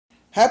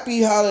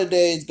Happy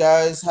holidays,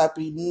 guys.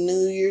 Happy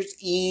New Year's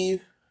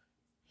Eve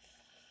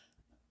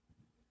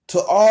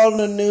to all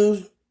the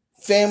new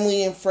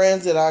family and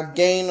friends that I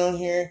gained on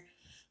here.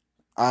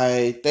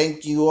 I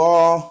thank you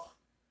all.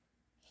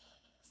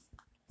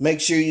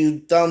 Make sure you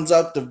thumbs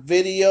up the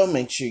video.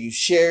 Make sure you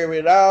share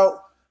it out.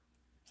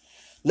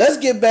 Let's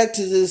get back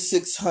to this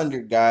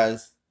 600,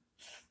 guys.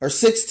 Or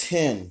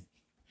 610.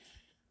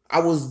 I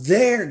was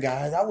there,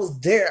 guys. I was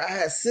there. I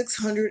had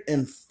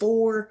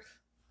 604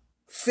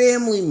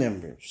 family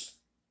members.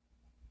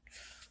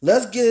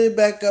 Let's get it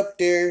back up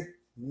there.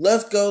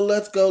 Let's go,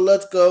 let's go,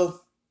 let's go.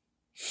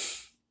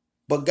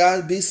 But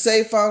guys, be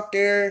safe out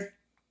there.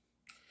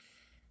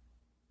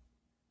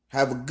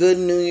 Have a good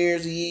New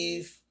Year's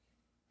Eve.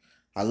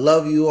 I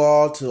love you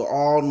all, to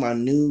all my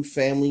new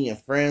family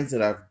and friends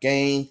that I've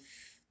gained.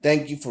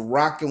 Thank you for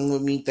rocking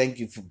with me. Thank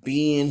you for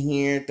being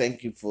here.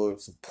 Thank you for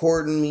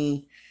supporting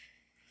me.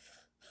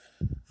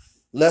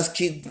 Let's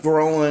keep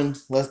growing.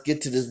 Let's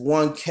get to this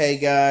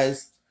 1K,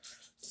 guys.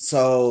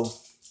 So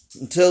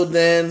until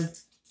then,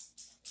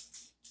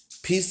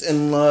 peace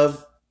and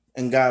love,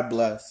 and God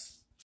bless.